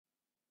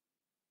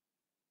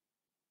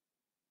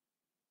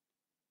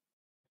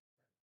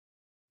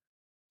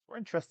We're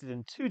interested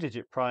in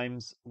two-digit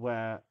primes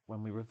where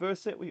when we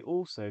reverse it, we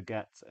also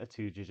get a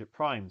two-digit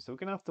prime. So we're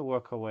going to have to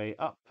work our way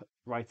up,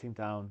 writing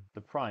down the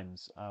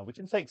primes. We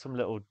can take some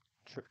little,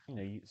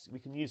 we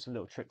can use some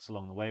little tricks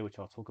along the way, which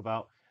I'll talk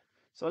about.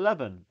 So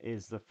 11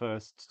 is the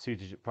first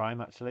two-digit prime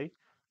actually,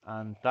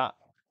 and that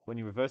when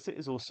you reverse it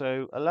is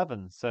also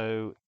 11.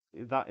 So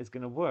that is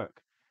going to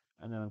work.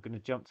 And then I'm going to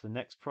jump to the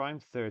next prime,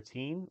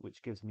 13,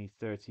 which gives me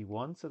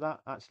 31. So that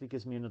actually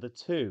gives me another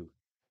 2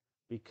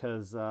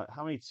 because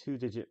how many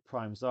two-digit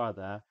primes are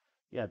there?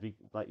 Yeah,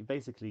 like you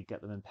basically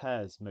get them in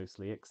pairs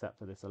mostly, except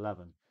for this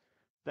 11.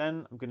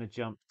 Then I'm going to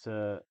jump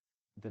to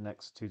the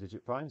next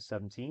two-digit prime,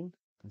 17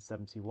 and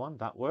 71.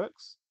 That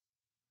works.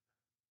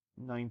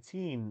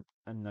 19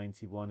 and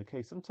 91.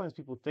 Okay, sometimes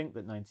people think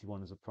that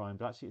 91 is a prime,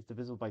 but actually it's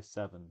divisible by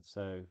 7,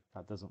 so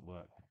that doesn't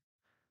work.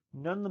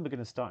 None of them are going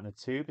to start in a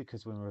 2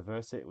 because when we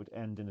reverse it, it would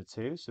end in a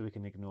 2, so we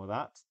can ignore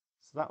that.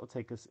 So that will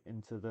take us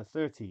into the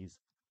 30s.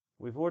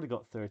 We've already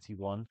got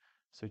 31,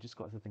 so just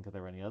got to think, are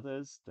there any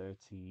others?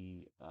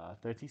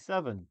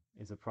 37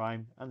 is a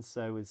prime, and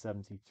so is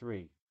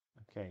 73.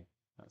 Okay,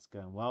 that's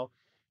going well.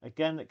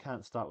 Again, it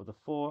can't start with a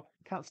 4,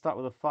 can't start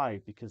with a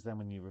 5, because then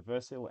when you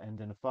reverse it, it will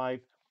end in a 5.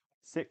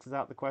 6 is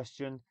out the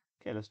question.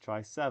 Okay, let's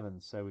try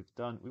 7. So we've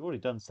already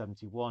done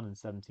 71 and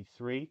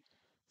 73,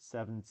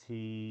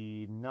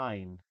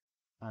 79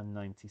 and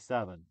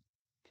 97.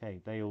 Okay,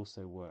 they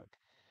also work.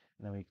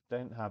 And then we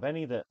don't have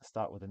any that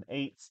start with an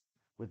 8.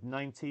 With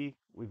 90,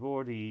 we've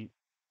already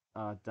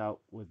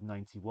dealt with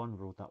 91,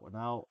 ruled that one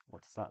out.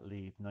 What does that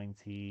leave?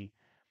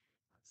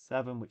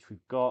 97, which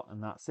we've got,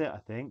 and that's it, I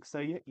think. So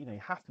you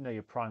have to know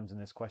your primes in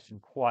this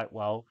question quite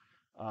well.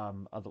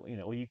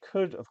 Or you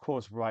could, of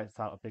course, write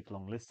out a big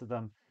long list of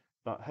them,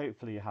 but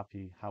hopefully you're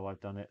happy how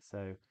I've done it.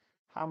 So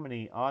how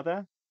many are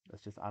there?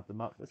 Let's just add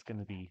them up. It's going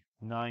to be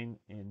 9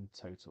 in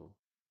total.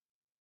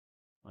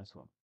 Nice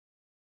one.